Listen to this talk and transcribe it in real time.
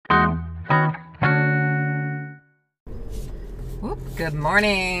Whoop. Good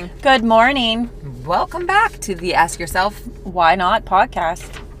morning. Good morning. Welcome back to the Ask Yourself Why Not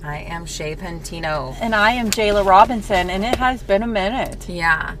podcast. I am Shay Pentino. And I am Jayla Robinson, and it has been a minute.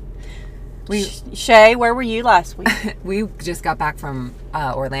 Yeah. Shay, where were you last week? We just got back from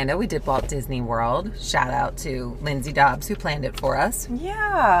Orlando. We did Walt Disney World. Shout out to Lindsay Dobbs who planned it for us.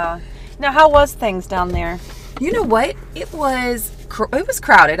 Yeah. Now, how was things down there? You know what? It was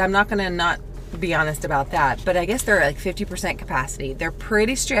crowded. I'm not going to not be honest about that, but I guess they're like 50% capacity. They're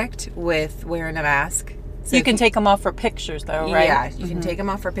pretty strict with wearing a mask. So you can take them off for pictures, though, right? Yeah, you can take them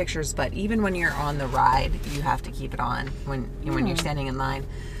off for pictures, but even when you're on the ride, you have to keep it on when you're standing in line.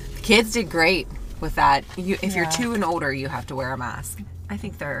 The kids did great with that. If you're 2 and older, you have to wear a mask. I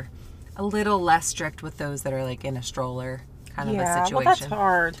think they're a little less strict with those that are like in a stroller kind of a situation. Well, that's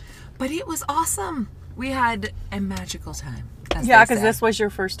hard. But it was awesome. We had a magical time. Yeah, because this was your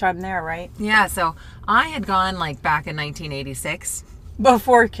first time there, right? Yeah, so I had gone like back in 1986.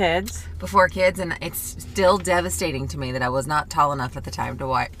 Before kids, and it's still devastating to me that I was not tall enough at the time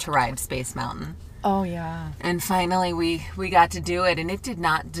to ride Space Mountain. Oh, yeah. And finally we got to do it, and it did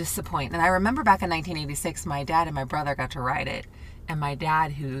not disappoint. And I remember back in 1986, my dad and my brother got to ride it. And my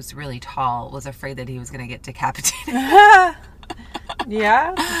dad, who's really tall, was afraid that he was going to get decapitated.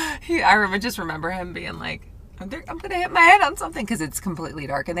 Yeah? I just remember him being like, I'm going to hit my head on something because it's completely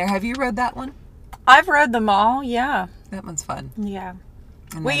dark in there. Have you rode that one? I've rode them all, yeah. That one's fun. Yeah.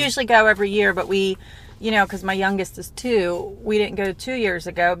 And we usually go every year, but we, because my youngest is 2, we didn't go 2 years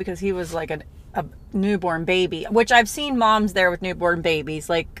ago because he was like a newborn baby, which I've seen moms there with newborn babies.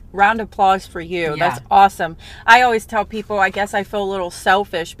 Like, round of applause for you. Yeah. That's awesome. I always tell people, I guess I feel a little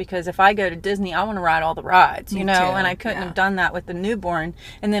selfish because if I go to Disney, I want to ride all the rides, Me too. and I couldn't have done that with the newborn.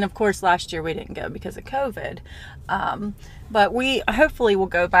 And then, of course, last year we didn't go because of COVID. But we hopefully will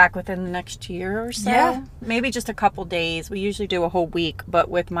go back within the next year or so. Yeah. Maybe just a couple days. We usually do a whole week, but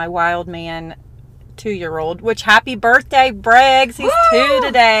with my wild man 2-year-old, which happy birthday, Briggs. He's Woo! 2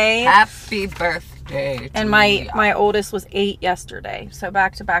 today. Happy birthday to And my oldest was 8 yesterday. So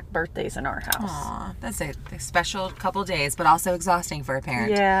back-to-back birthdays in our house. Aw, that's a special couple days, but also exhausting for a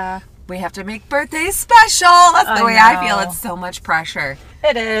parent. Yeah. We have to make birthdays special. That's the way I feel. It's so much pressure.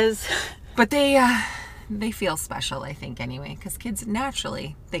 It is. But they feel special, I think, anyway, because kids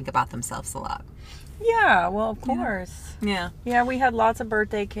naturally think about themselves a lot. Yeah, well, of course. Yeah. Yeah, we had lots of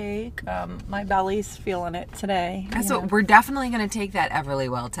birthday cake. My belly's feeling it today. So we're definitely going to take that Everly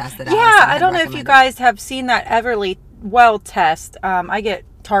Well test that I don't know if you guys have seen that Everly Well test. I get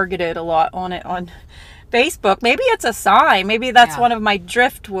targeted a lot on it on Facebook. Maybe it's a sign. Maybe that's one of my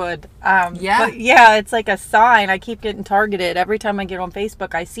driftwood. But yeah, it's like a sign. I keep getting targeted. Every time I get on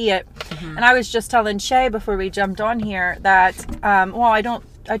Facebook, I see it. Mm-hmm. And I was just telling Shay before we jumped on here that,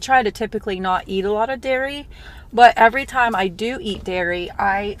 I try to typically not eat a lot of dairy, but every time I do eat dairy,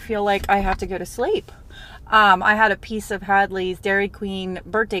 I feel like I have to go to sleep. I had a piece of Hadley's Dairy Queen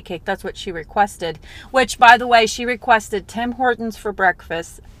birthday cake. That's what she requested. Which, by the way, she requested Tim Hortons for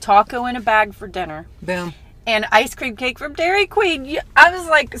breakfast, taco in a bag for dinner. Boom. And ice cream cake from Dairy Queen. I was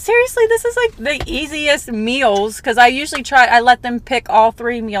like, seriously, this is like the easiest meals. Because I usually I let them pick all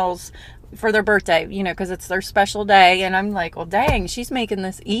 3 meals for their birthday, because it's their special day. And I'm like, well, dang, she's making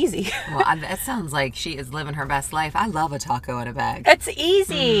this easy. Well, that sounds like she is living her best life. I love a taco in a bag. It's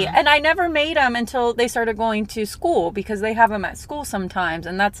easy. Mm-hmm. And I never made them until they started going to school because they have them at school sometimes.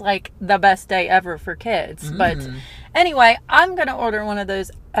 And that's like the best day ever for kids. But anyway, I'm going to order one of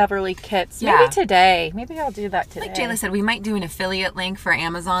those Everly kits. Maybe today. Maybe I'll do that today. Like Jayla said, we might do an affiliate link for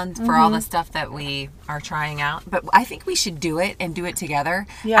Amazon for all the stuff that we are trying out. But I think we should do it and do it together.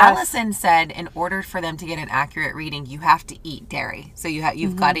 Yes. Allison said in order for them to get an accurate reading, you have to eat dairy. So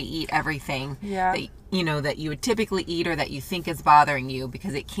you've got to eat everything that that you would typically eat or that you think is bothering you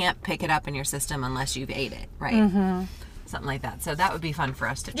because it can't pick it up in your system unless you've ate it, right? Mm-hmm. Something like that. So that would be fun for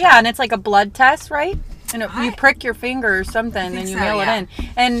us to try. Yeah, and it's like a blood test, right? And you prick your finger or something and you mail it in.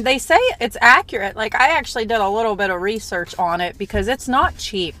 And they say it's accurate. Like, I actually did a little bit of research on it because it's not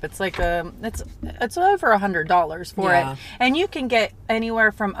cheap. It's like it's over $100 for it. And you can get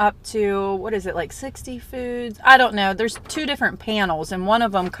anywhere from up to, what is it, like 60 foods? I don't know. There's 2 different panels, and one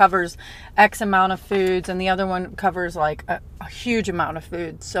of them covers X amount of foods, and the other one covers like a huge amount of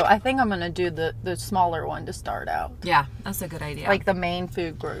foods. So I think I'm going to do the smaller one to start out. Yeah, that's a good idea. Like the main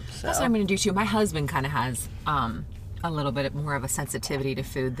food group. So. That's what I'm going to do too. My husband kind of has a little bit more of a sensitivity to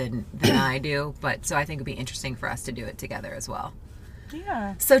food than I do, but so I think it'd be interesting for us to do it together as well.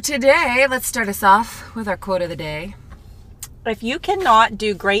 Yeah. So today, let's start us off with our quote of the day. If you cannot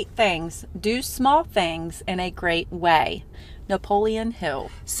do great things, do small things in a great way. Napoleon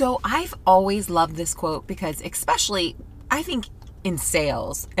Hill. So I've always loved this quote because especially I think in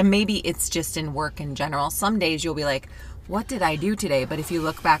sales, and maybe it's just in work in general, some days you'll be like, what did I do today? But if you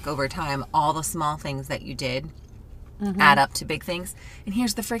look back over time, all the small things that you did add up to big things. And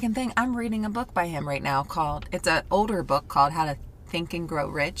here's the freaking thing. I'm reading a book by him right now it's an older book called How to Think and Grow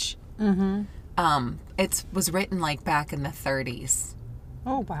Rich. It was written like back in the 30s.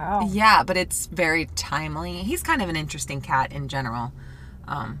 Oh, wow. Yeah, but it's very timely. He's kind of an interesting cat in general.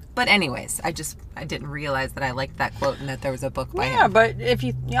 But anyways, I didn't realize that I liked that quote and that there was a book by him. Yeah, but if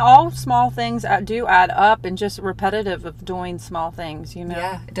all small things do add up, and just repetitive of doing small things,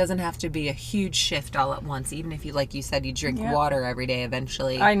 Yeah, it doesn't have to be a huge shift all at once. Even if you, like you said, you drink water every day,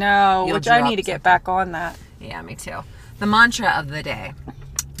 eventually. I know, which I need to get back on that. Yeah, me too. The mantra of the day: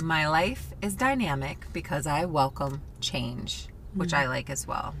 my life is dynamic because I welcome change. Which I like as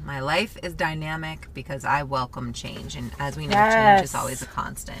well. My life is dynamic because I welcome change. And as we know, change is always a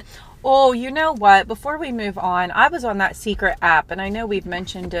constant. Oh, you know what? Before we move on, I was on that secret app, and I know we've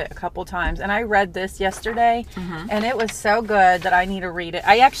mentioned it a couple times, and I read this yesterday, and it was so good that I need to read it.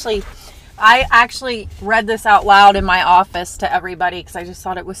 I actually read this out loud in my office to everybody because I just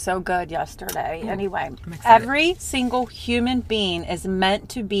thought it was so good yesterday. Anyway, every single human being is meant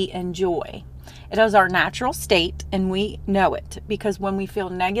to be in joy. It is our natural state, and we know it, because when we feel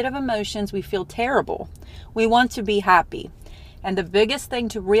negative emotions, we feel terrible. We want to be happy. And the biggest thing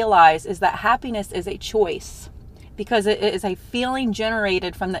to realize is that happiness is a choice, because it is a feeling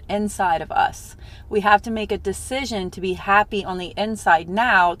generated from the inside of us. We have to make a decision to be happy on the inside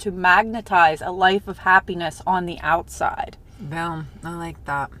now to magnetize a life of happiness on the outside. Boom. I like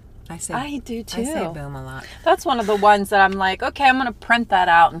that. I do too. I say boom a lot. That's one of the ones that I'm like, okay, I'm going to print that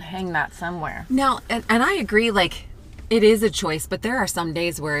out and hang that somewhere. Now, and I agree, like, it is a choice, but there are some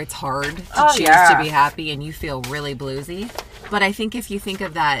days where it's hard to choose to be happy and you feel really bluesy. But I think if you think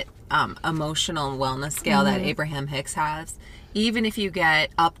of that emotional wellness scale that Abraham Hicks has, even if you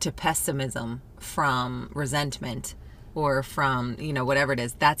get up to pessimism from resentment, or from, whatever it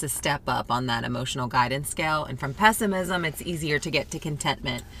is, that's a step up on that emotional guidance scale. And from pessimism, it's easier to get to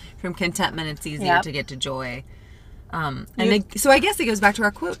contentment. From contentment, it's easier to get to joy. So I guess it goes back to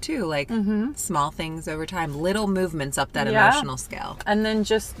our quote too, like small things over time, little movements up that emotional scale. And then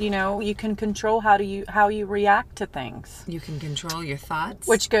just, you can control how you react to things. You can control your thoughts.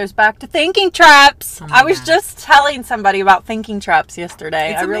 Which goes back to thinking traps. I was just telling somebody about thinking traps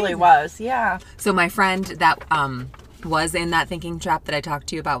yesterday. I really was. Yeah. So my friend that was in that thinking trap that I talked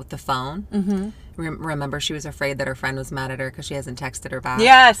to you about with the phone. Remember, she was afraid that her friend was mad at her because she hasn't texted her back.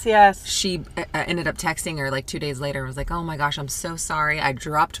 Yes. She ended up texting her like 2 days later and was like, oh my gosh, I'm so sorry. I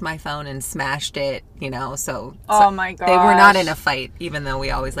dropped my phone and smashed it, so. Oh my gosh. They were not in a fight, even though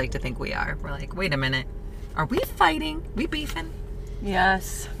we always like to think we are. We're like, wait a minute. Are we fighting? We beefing?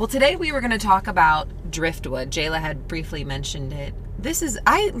 Yes. Well, today we were going to talk about driftwood. Jayla had briefly mentioned it.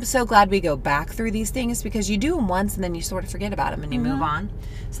 I'm so glad we go back through these things, because you do them once and then you sort of forget about them and you move on.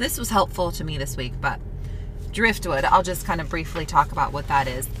 So this was helpful to me this week. But driftwood, I'll just kind of briefly talk about what that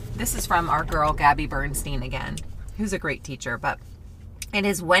is. This is from our girl, Gabby Bernstein again, who's a great teacher. But it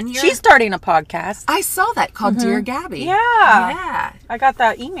is when you're... She's starting a podcast. I saw that called Dear Gabby. Yeah. I got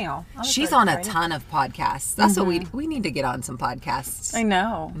that email. She's on a ton of podcasts. That's what we need to get on some podcasts. I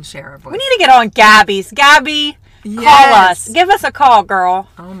know. And share our voice. We need to get on Gabby's. Gabby, call us. Give us a call, girl.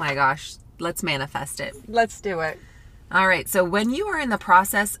 Oh my gosh. Let's manifest it. Let's do it. All right. So when you are in the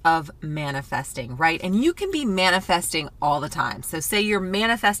process of manifesting, right? And you can be manifesting all the time. So say you're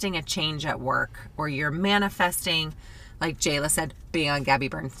manifesting a change at work, or you're manifesting, like Jayla said, being on Gabby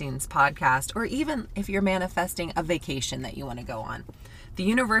Bernstein's podcast, or even if you're manifesting a vacation that you want to go on. The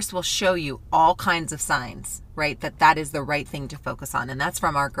universe will show you all kinds of signs, right? That is the right thing to focus on. And that's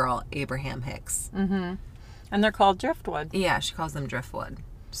from our girl, Abraham Hicks. And they're called driftwood. Yeah, she calls them driftwood.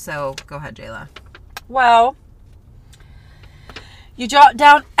 So go ahead, Jayla. Well, you jot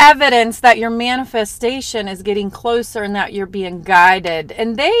down evidence that your manifestation is getting closer and that you're being guided.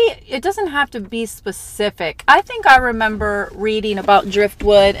 And it doesn't have to be specific. I think I remember reading about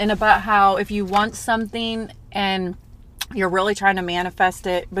driftwood and about how if you want something and you're really trying to manifest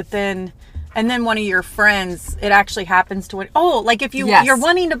it, and then one of your friends, it actually happens to it. Oh, like if you're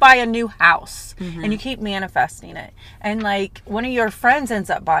wanting to buy a new house and you keep manifesting it, and like one of your friends ends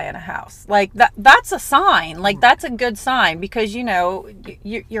up buying a house, like that's a sign. Like that's a good sign, because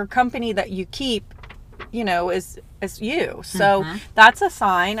your company that you keep, is you. So that's a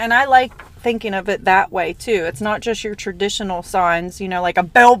sign, and I like thinking of it that way too. It's not just your traditional signs, like a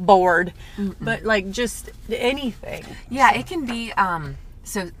billboard, but like just anything. Yeah, it can be.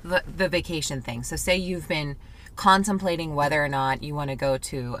 So the vacation thing. So say you've been contemplating whether or not you want to go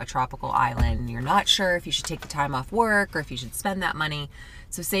to a tropical island. You're not sure if you should take the time off work or if you should spend that money.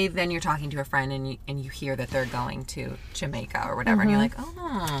 So say then you're talking to a friend and you hear that they're going to Jamaica or whatever, and you're like,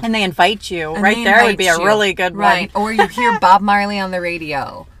 oh. And they invite you. And right there would be a really good one. Right. Or you hear Bob Marley on the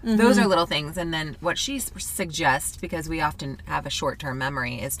radio. Those are little things. And then what she suggests, because we often have a short-term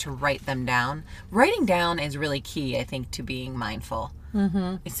memory, is to write them down. Writing down is really key, I think, to being mindful.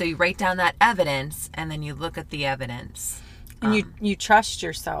 So you write down that evidence, and then you look at the evidence. And you trust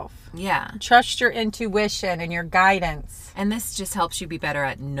yourself. Yeah. Trust your intuition and your guidance. And this just helps you be better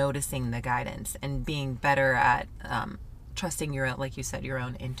at noticing the guidance and being better at trusting your, like you said, your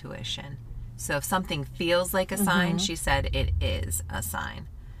own intuition. So if something feels like a sign, she said it is a sign.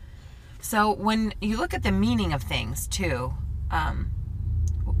 So when you look at the meaning of things too,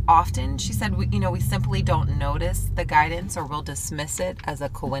 often she said, we simply don't notice the guidance, or we'll dismiss it as a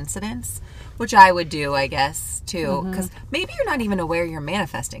coincidence, which I would do, I guess, too, because maybe you're not even aware you're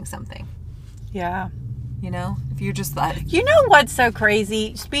manifesting something. Yeah. If you're just like... You know what's so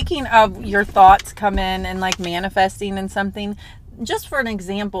crazy? Speaking of your thoughts come in and like manifesting and something, just for an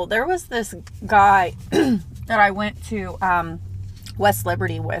example, there was this guy that I went to West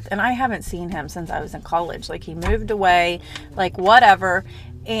Liberty with, and I haven't seen him since I was in college. Like, he moved away, like whatever.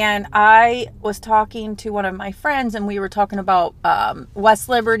 And I was talking to one of my friends, and we were talking about West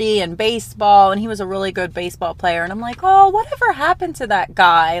Liberty and baseball, and he was a really good baseball player. And I'm like, oh, whatever happened to that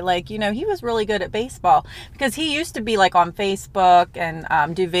guy? Like, he was really good at baseball, because he used to be like on Facebook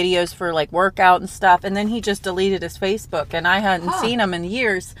and do videos for like workout and stuff. And then he just deleted his Facebook, and I hadn't seen him in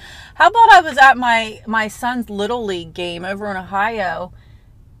years. How about I was at my son's Little League game over in Ohio,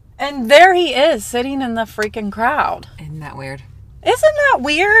 and there he is sitting in the freaking crowd. Isn't that weird? Isn't that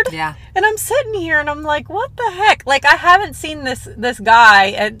weird? Yeah. And I'm sitting here and I'm like, what the heck? Like, I haven't seen this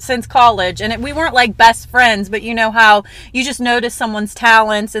guy since college, and we weren't like best friends, but you know how you just notice someone's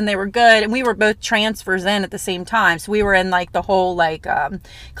talents and they were good, and we were both transfers in at the same time. So we were in like the whole like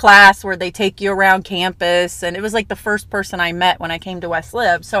class where they take you around campus, and it was like the first person I met when I came to West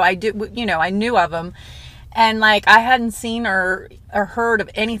Lib. So I knew of him. And like, I hadn't seen or heard of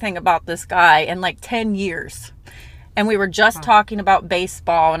anything about this guy in like 10 years. And we were just talking about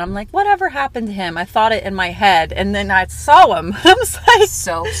baseball, and I'm like, whatever happened to him? I thought it in my head, and then I saw him. I was like...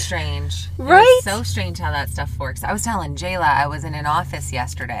 So strange. Right? It's so strange how that stuff works. I was telling Jayla, I was in an office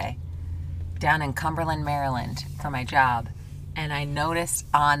yesterday down in Cumberland, Maryland for my job, and I noticed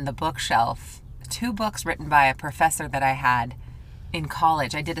on the bookshelf 2 books written by a professor that I had in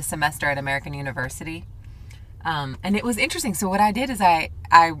college. I did a semester at American University. And it was interesting. So what I did is I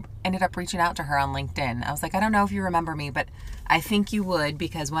ended up reaching out to her on LinkedIn. I was like, I don't know if you remember me, but I think you would,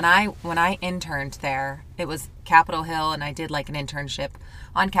 because when I interned there, it was Capitol Hill, and I did like an internship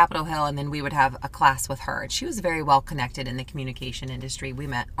on Capitol Hill, and then we would have a class with her. And she was very well connected in the communication industry. We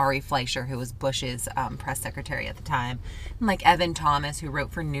met Ari Fleischer, who was Bush's press secretary at the time, and like Evan Thomas, who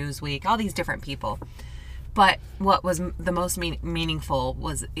wrote for Newsweek, all these different people. But what was the most meaningful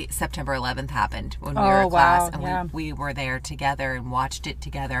was September 11th happened when we were in class, and we were there together and watched it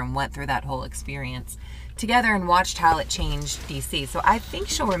together and went through that whole experience together and watched how it changed DC. So I think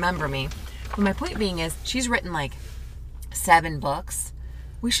she'll remember me. But my point being is, she's written like 7 books.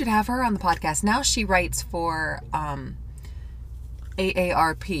 We should have her on the podcast. Now she writes for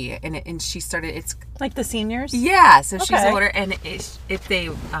AARP, and she started, it's like the seniors. Yeah, so she's older, and it's a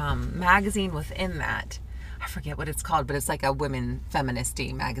magazine within that. I forget what it's called, but it's like a women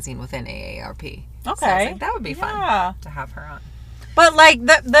feministy magazine within AARP. Okay. So I was like, that would be fun to have her on. But like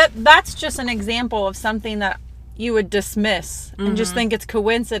that's just an example of something that you would dismiss and just think it's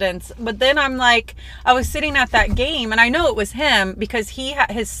coincidence. But then I'm like, I was sitting at that game, and I know it was him because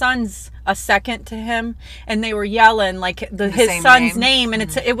his son's a second to him, and they were yelling like his son's name, and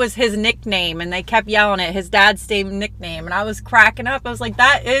it was his nickname, and they kept yelling it, his dad's same nickname, and I was cracking up. I was like,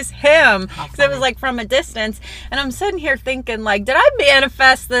 that is him, because it was like from a distance, and I'm sitting here thinking like, did I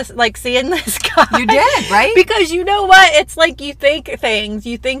manifest this, like seeing this guy? You did, right? Because you know what, it's like you think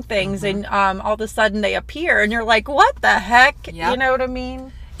things and all of a sudden they appear, and you're like, what the heck? Yep. You know what I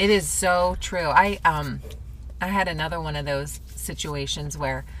mean? It is so true. I had another one of those situations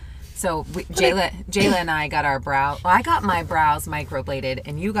where, so Jayla and I got I got my brows microbladed,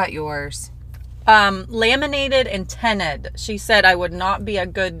 and you got yours laminated and tinted. She said I would not be a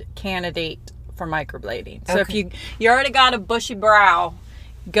good candidate for microblading. So if you already got a bushy brow,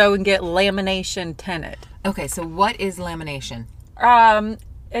 go and get lamination tinted. Okay, so what is lamination?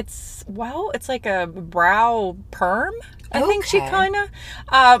 It's like a brow perm. I think she kind of,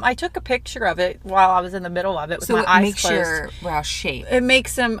 I took a picture of it while I was in the middle of it with my eyes closed. So it makes your brow shape. It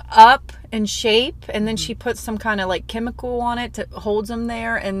makes them up in shape, and then she puts some kind of like chemical on it to holds them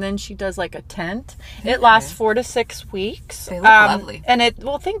there, and then she does like a tent. It lasts 4 to 6 weeks. They look lovely. And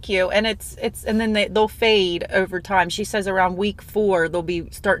thank you. And it's and then they'll fade over time. She says around week 4 they'll be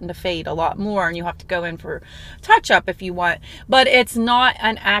starting to fade a lot more, and you have to go in for touch up if you want. But it's not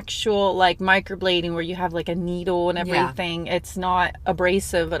an actual like microblading where you have like a needle and everything. Yeah. It's not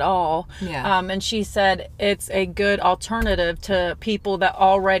abrasive at all. Yeah. And she said it's a good alternative to people that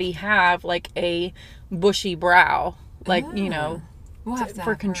already have like a bushy brow, like we'll have to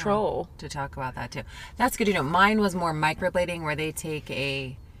for control. To talk about that too. That's good to know. Mine was more microblading, where they take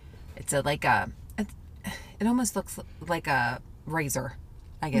it almost looks like a razor,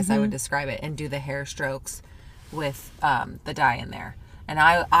 I guess I would describe it, and do the hair strokes with the dye in there. And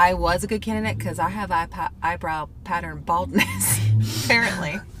I was a good candidate because I have eyebrow pattern baldness,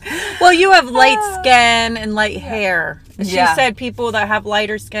 apparently. Well, you have light skin and light hair. She said people that have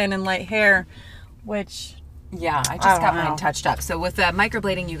lighter skin and light hair, which... Yeah, I just got mine touched up. So with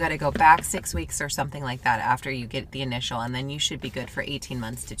microblading, you got to go back 6 weeks or something like that after you get the initial, and then you should be good for 18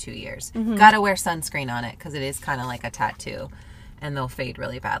 months to 2 years. Got to wear sunscreen on it because it is kind of like a tattoo, and they'll fade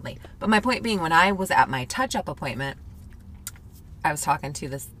really badly. But my point being, when I was at my touch-up appointment, I was talking to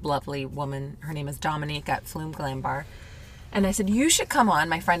this lovely woman. Her name is Dominique at Flume Glam Bar. And I said, you should come on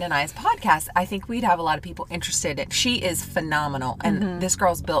my friend and I's podcast. I think we'd have a lot of people interested. She is phenomenal. And this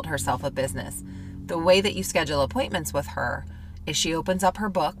girl's built herself a business. The way that you schedule appointments with her is she opens up her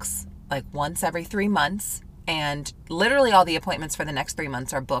books like once every 3 months. And literally all the appointments for the next 3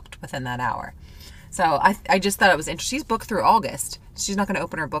 months are booked within that hour. So I just thought it was interesting. She's booked through August. She's not going to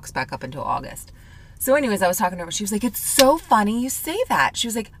open her books back up until August. So anyways, I was talking to her. She was like, it's so funny you say that. She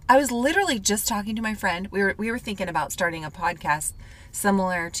was like, I was literally just talking to my friend. We were thinking about starting a podcast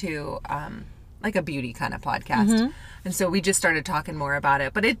similar to like a beauty kind of podcast. And so we just started talking more about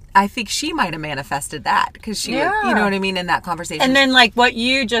it. But I think she might have manifested that because she, you know what I mean, in that conversation. And then like what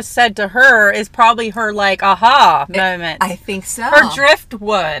you just said to her is probably her like aha moment. I think so. Her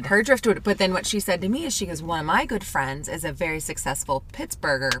driftwood. But then what she said to me is she goes, one of my good friends is a very successful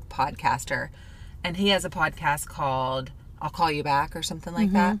Pittsburgher podcaster. And he has a podcast called I'll Call You Back or something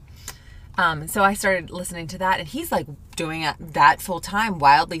like that. So I started listening to that, and he's like doing that full time,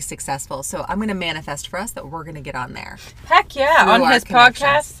 wildly successful. So I'm going to manifest for us that we're going to get on there. Heck yeah, on his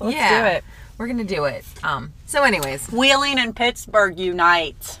podcast. Let's do it. We're going to do it. So anyways. Wheeling and Pittsburgh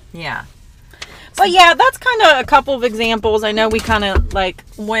unite. Yeah. But yeah, that's kind of a couple of examples. I know we kind of like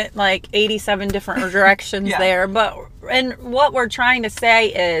went like 87 different directions there, but and what we're trying to say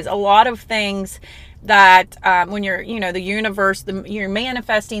is a lot of things that when you're, the universe, you're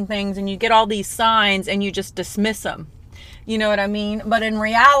manifesting things and you get all these signs and you just dismiss them. You know what I mean? But in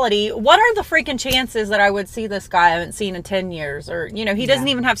reality, what are the freaking chances that I would see this guy I haven't seen in 10 years? Or, he doesn't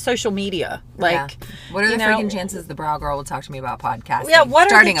even have social media. Like, what are the freaking chances the brow girl will talk to me about podcasting? Yeah, what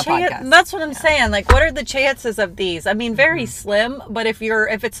starting are the podcast? That's what I'm saying. Like, what are the chances of these? I mean, very slim. But if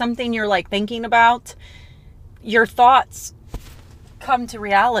it's something you're like thinking about, your thoughts come to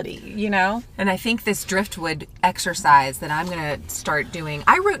reality, And I think this driftwood exercise that I'm going to start doing,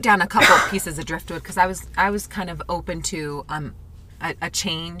 I wrote down a couple of pieces of driftwood because I was kind of open to a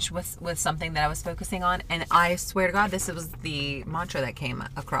change with something that I was focusing on, and I swear to God, this was the mantra that came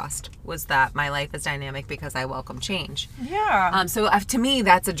across, was that my life is dynamic because I welcome change. Yeah. So to me,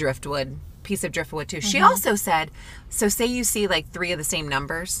 that's a piece of driftwood too. She also said, so say you see like 3 of the same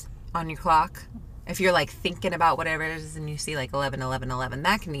numbers on your clock. If you're like thinking about whatever it is and you see like 11, 11, 11,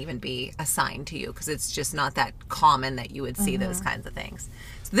 that can even be a sign to you because it's just not that common that you would see those kinds of things.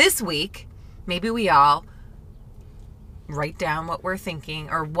 So this week, maybe we all write down what we're thinking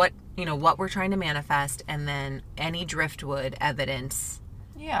or what we're trying to manifest, and then any driftwood evidence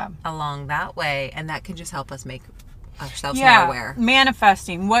along that way, and that can just help us make ourselves more aware.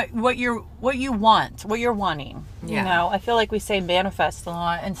 Manifesting what you want, what you're wanting. I feel like we say manifest a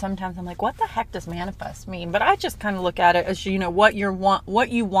lot, and sometimes I'm like, what the heck does manifest mean? But I just kind of look at it as what you want,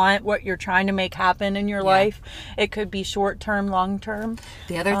 what you're trying to make happen in your life. It could be short term, long term.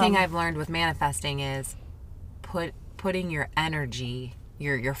 The other thing I've learned with manifesting is putting your energy,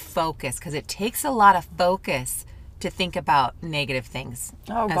 your focus, because it takes a lot of focus to think about negative things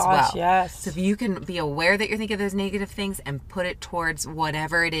as well. Yes. So if you can be aware that you're thinking of those negative things and put it towards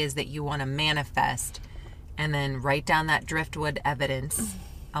whatever it is that you want to manifest, and then write down that driftwood evidence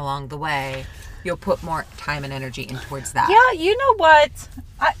along the way, you'll put more time and energy in towards that. Yeah, you know what?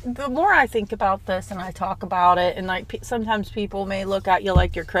 The more I think about this and I talk about it, and like sometimes people may look at you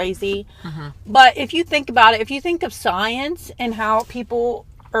like you're crazy, but if you think about it, if you think of science and how people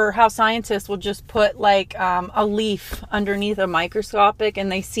or how scientists will just put like a leaf underneath a microscopic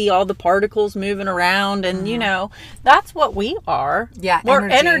and they see all the particles moving around, and you know, that's what we are. Yeah, we're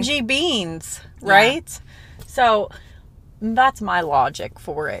energy beings, right? Yeah. So that's my logic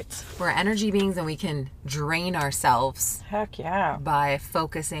for it. We're energy beings, and we can drain ourselves. Heck yeah. By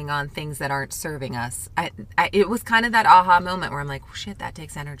focusing on things that aren't serving us. It was kind of that aha moment where I'm like, well, shit, that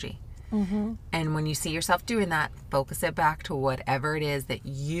takes energy. Mm-hmm. And when you see yourself doing that, focus it back to whatever it is that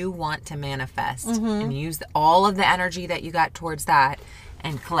you want to manifest, and use all of the energy that you got towards that,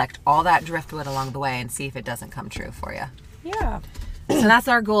 and collect all that driftwood along the way, and see if it doesn't come true for you. Yeah. So that's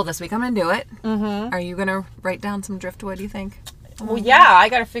our goal this week. I'm going to do it. Mm-hmm. Are you going to write down some driftwood, you think? Well, yeah. I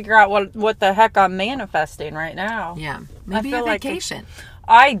got to figure out what the heck I'm manifesting right now. Yeah. Maybe a vacation.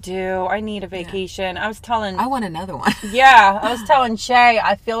 I do. I need a vacation. Yeah. I want another one. Yeah. I was telling Shay,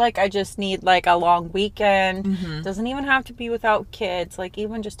 I feel like I just need like a long weekend. Mm-hmm. Doesn't even have to be without kids. Like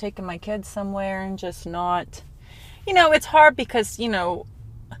even just taking my kids somewhere and just not, you know, it's hard because, you know,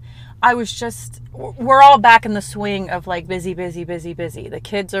 we're all back in the swing of like busy. The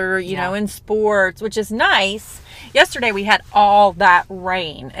kids are, you know, in sports, which is nice. Yesterday we had all that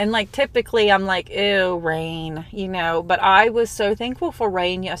rain, and like typically I'm like, ew, rain, you know, but I was so thankful for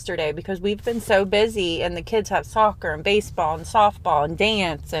rain yesterday because we've been so busy, and the kids have soccer and baseball and softball and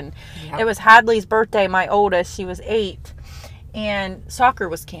dance, and it was Hadley's birthday, my oldest, she was 8. And soccer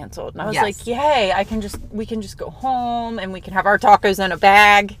was canceled, and I was like, yay, we can just go home, and we can have our tacos in a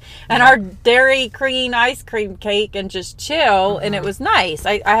bag and our Dairy Queen ice cream cake and just chill. And it was nice.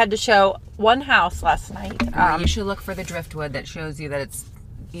 I had to show one house last night. You should look for the driftwood that shows you that it's,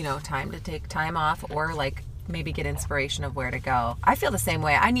 you know, time to take time off, or like maybe get inspiration of where to go. I feel the same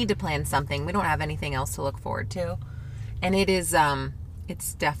way. I need to plan something. We don't have anything else to look forward to, and it is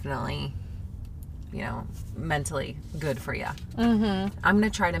it's definitely, you know, mentally good for you. Mm-hmm. I'm going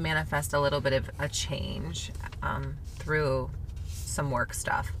to try to manifest a little bit of a change through some work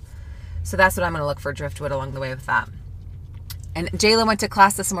stuff. So that's what I'm going to look for, driftwood, along the way with that. And Jayla went to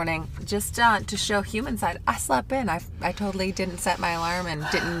class this morning just to show human side. I slept in. I totally didn't set my alarm and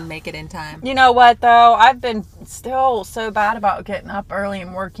didn't make it in time. You know what, though? I've been still so bad about getting up early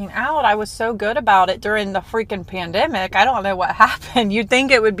and working out. I was so good about it during the freaking pandemic. I don't know what happened. You'd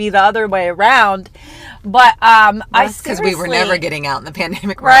think it would be the other way around. But because we were never getting out in the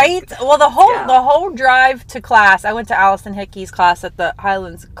pandemic, right? Well, the whole drive to class, I went to Allison Hickey's class at the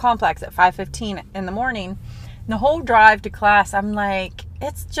Highlands Complex at 5:15 in the morning. The whole drive to class, I'm like,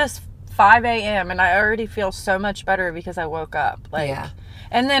 it's just 5 a.m. and I already feel so much better because I woke up.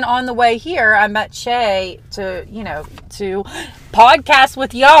 And then on the way here, I met Shay to podcast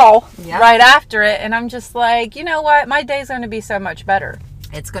with y'all right after it. And I'm just like, you know what? My day's going to be so much better.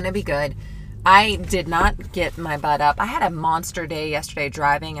 It's going to be good. I did not get my butt up. I had a monster day yesterday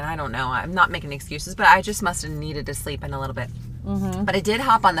driving, and I don't know. I'm not making excuses, but I just must have needed to sleep in a little bit. Mm-hmm. But I did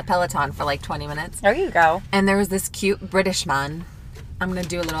hop on the Peloton for like 20 minutes. There you go. And there was this cute British man. I'm going to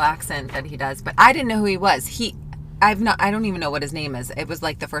do a little accent that he does, but I didn't know who he was. I don't even know what his name is. It was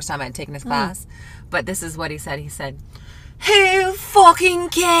like the first time I'd taken his class. But this is what he said. He said, "Who fucking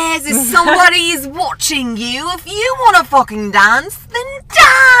cares if somebody is watching you? If you want to fucking dance, then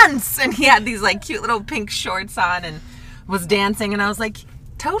dance!" And he had these like cute little pink shorts on and was dancing. And I was like,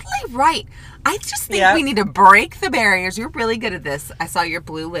 totally right. I just think we need to break the barriers. You're really good at this. I saw your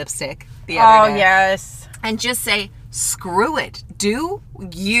blue lipstick the other day. Oh, yes. And just say, screw it. Do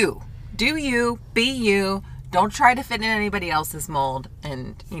you. Do you. Be you. Don't try to fit in anybody else's mold,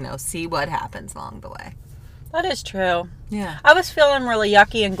 and, you know, see what happens along the way. That is true. Yeah. I was feeling really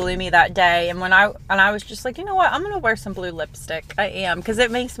yucky and gloomy that day, and I was just like, you know what? I'm going to wear some blue lipstick. I am, because it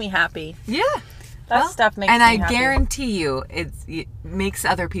makes me happy. Yeah. That stuff makes me happy. And I guarantee you, it makes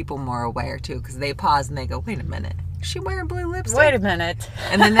other people more aware, too, because they pause and they go, wait a minute, is she wearing blue lipstick? Wait a minute.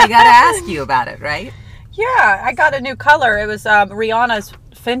 And then they got to ask you about it, right? Yeah, I got a new color. It was Rihanna's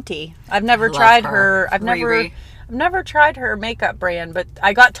Fenty. I've never tried her. I've never tried her makeup brand, but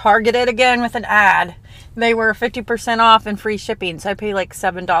I got targeted again with an ad. They were 50% off and free shipping, so I paid like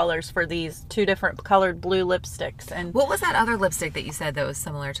 $7 for these 2 different colored blue lipsticks. And what was that other lipstick that you said that was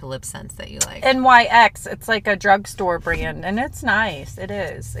similar to Lip Sense that you like? NYX. It's like a drugstore brand, and it's nice. It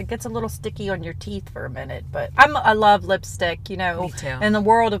is. It gets a little sticky on your teeth for a minute, but I love lipstick. You know, me too. In the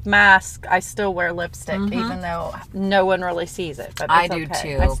world of masks, I still wear lipstick, even though no one really sees it. But I do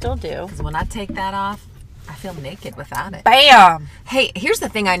too. I still do. Because when I take that off, I feel naked without it. Bam! Hey, here's the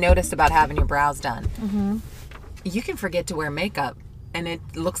thing I noticed about having your brows done. Mm-hmm. You can forget to wear makeup, and it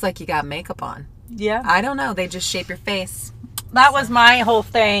looks like you got makeup on. Yeah. I don't know. They just shape your face. that was my whole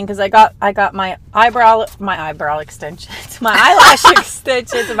thing, because I got my eyebrow extensions, my eyelash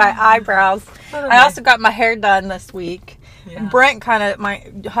extensions, and my eyebrows. I also got my hair done this week. Yeah. And Brent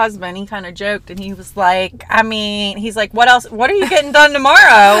my husband, he kind of joked, and he was like, he's like, what else? What are you getting done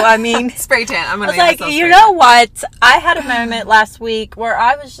tomorrow? Spray tan. I was like, you know what? I had a moment last week where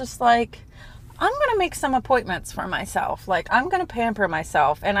I was just like, I'm going to make some appointments for myself. Like, I'm going to pamper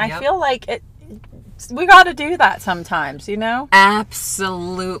myself. And I feel like we got to do that sometimes, you know?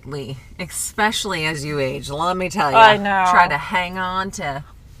 Absolutely. Especially as you age. Let me tell you. I know. Try to hang on to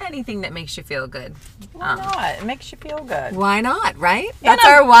anything that makes you feel good. Why not? It makes you feel good. Why not, right? That's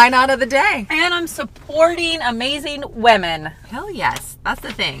our why not of the day. And I'm supporting amazing women. Hell yes. That's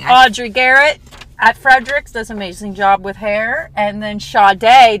the thing. Audrey Garrett at Fredericks does an amazing job with hair. And then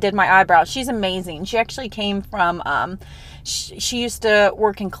Sade did my eyebrows. She's amazing. She actually came from... She used to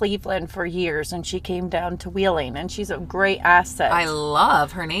work in Cleveland for years, and she came down to Wheeling, and she's a great asset. I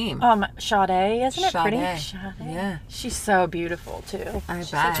love her name. Sade, isn't it pretty? Sade. Yeah. She's so beautiful, too. She's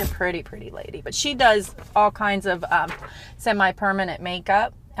such a pretty, pretty lady. But she does all kinds of semi-permanent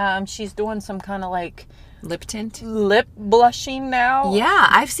makeup. She's doing some kind of like... lip tint? Lip blushing now. Yeah,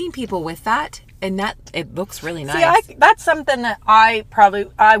 I've seen people with that. And it looks really nice. See, that's something that I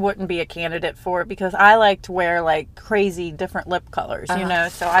wouldn't be a candidate for, because I like to wear like crazy different lip colors, you know.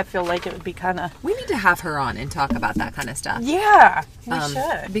 So I feel like it would be kind of. We need to have her on and talk about that kind of stuff. Yeah, we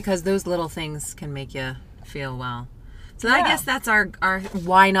should, because those little things can make you feel well. So I guess that's our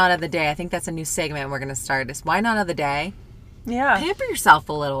why not of the day. I think that's a new segment we're going to start. Is why not of the day. Yeah. Pamper yourself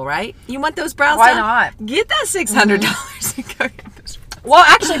a little, right? You want those brows Why done? not? Get that $600 and go get those. Well,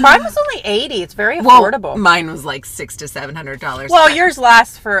 actually, mine was only $80. It's very affordable. Well, mine was like $600 to $700. Well, yours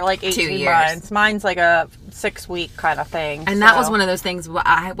lasts for like 18 2 years. months. Mine's like a 6-week kind of thing. And that was one of those things. Why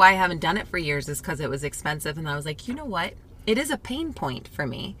I haven't done it for years is because it was expensive, and I was like, you know what? It is a pain point for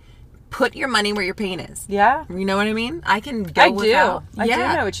me. Put your money where your pain is. Yeah. You know what I mean? I can go without. I do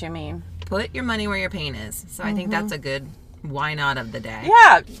know what you mean. Put your money where your pain is. So I think that's a good why not of the day.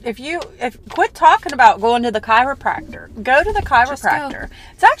 Yeah, if quit talking about going to the chiropractor. Go to the chiropractor.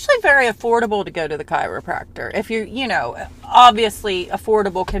 It's actually very affordable to go to the chiropractor. If obviously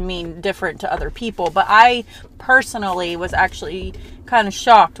affordable can mean different to other people, but I personally was actually kind of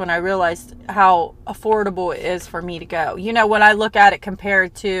shocked when I realized how affordable it is for me to go. You know, when I look at it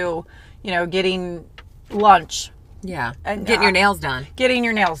compared to, getting lunch. Yeah. And getting your nails done. Getting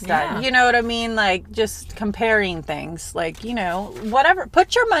your nails done. Yeah. You know what I mean? Like, just comparing things. Like, whatever.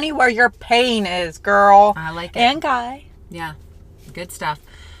 Put your money where your pain is, girl. I like it. And guy. Yeah. Good stuff.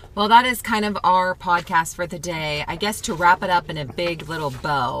 Well, that is kind of our podcast for the day. I guess to wrap it up in a big little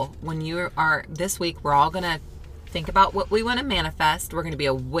bow, this week, we're all going to think about what we want to manifest. We're going to be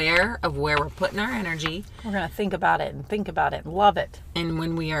aware of where we're putting our energy. We're going to think about it and love it. And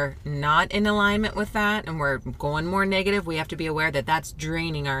when we are not in alignment with that and we're going more negative, we have to be aware that that's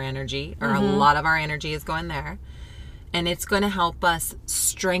draining our energy, or a lot of our energy is going there. And it's going to help us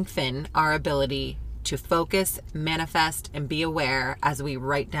strengthen our ability to focus, manifest, and be aware as we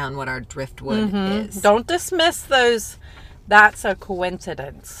write down what our driftwood is. Don't dismiss those. That's a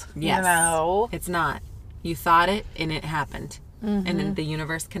coincidence. Yes. It's not. You thought it, and it happened. And then the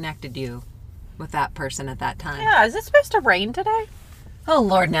universe connected you with that person at that time. Yeah, is it supposed to rain today? Oh,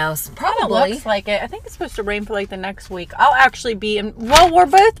 Lord knows. Probably. It looks like it. I think it's supposed to rain for like the next week. I'll actually be we'll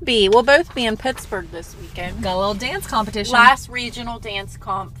both be in Pittsburgh this weekend. Got a little dance competition. Last regional dance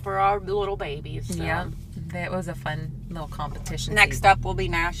comp for our little babies. So. Yeah. That was a fun little competition. Next up will be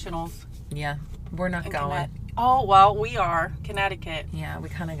nationals. Yeah. We're not going. Oh, well, we are. Connecticut. Yeah, we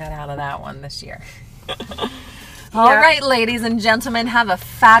kind of got out of that one this year. All right, ladies and gentlemen, have a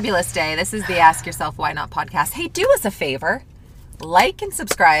fabulous day. This is the Ask Yourself Why Not podcast. Hey, do us a favor. Like and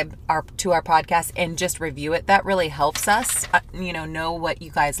subscribe to our podcast and just review it. That really helps us, know what you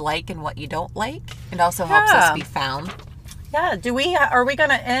guys like and what you don't like. It also helps us be found. Yeah. Are we going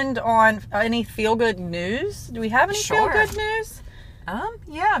to end on any feel-good news? Do we have any feel-good news?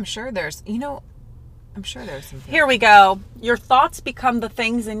 Yeah, I'm sure there's, I'm sure there's some. Here we go. Your thoughts become the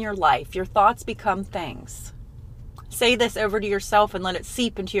things in your life. Your thoughts become things. Say this over to yourself and let it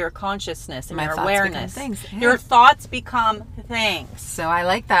seep into your consciousness and your awareness. Your thoughts become things. So I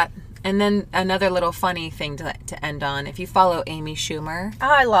like that. And then another little funny thing to end on. If you follow Amy Schumer.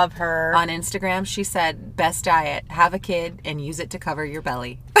 I love her. On Instagram, she said, best diet, have a kid and use it to cover your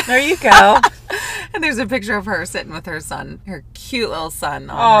belly. There you go. And there's a picture of her sitting with her son, her cute little son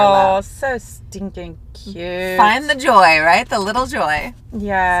on her lap. Oh, so stinking cute. Find the joy, right? The little joy.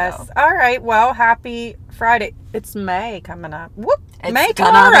 Yes. So. All right. Well, happy Friday. It's May coming up. Whoop. It's May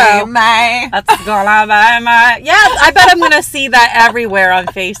tomorrow. Gonna be May. That's gonna be May. Yeah, I bet I'm gonna see that everywhere on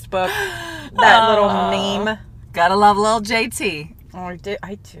Facebook. That little meme. Gotta love little JT. Oh,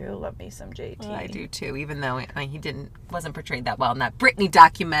 I do love me some JT. I do too, even though he wasn't portrayed that well in that Britney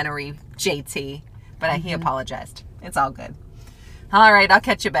documentary, JT. But he apologized. It's all good. All right, I'll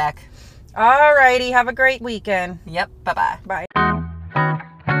catch you back. All righty, have a great weekend. Yep, bye-bye. Bye.